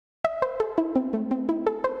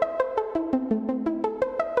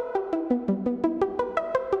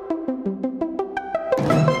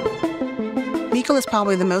Crucial is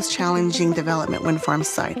probably the most challenging development wind farm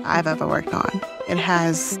site I've ever worked on. It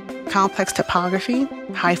has complex topography,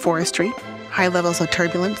 high forestry, high levels of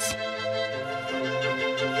turbulence.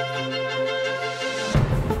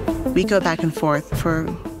 We go back and forth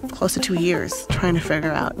for close to 2 years trying to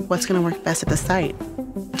figure out what's going to work best at the site.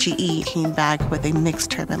 GE came back with a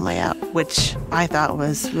mixed turbine layout, which I thought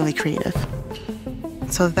was really creative.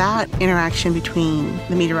 So that interaction between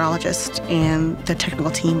the meteorologist and the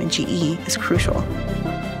technical team in GE is crucial.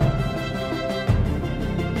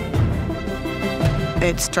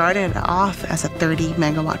 It started off as a 30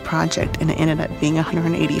 megawatt project and it ended up being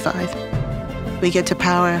 185. We get to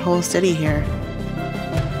power a whole city here.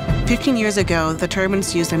 15 years ago, the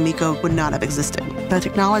turbines used in MECO would not have existed. The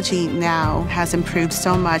technology now has improved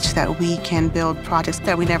so much that we can build projects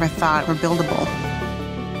that we never thought were buildable.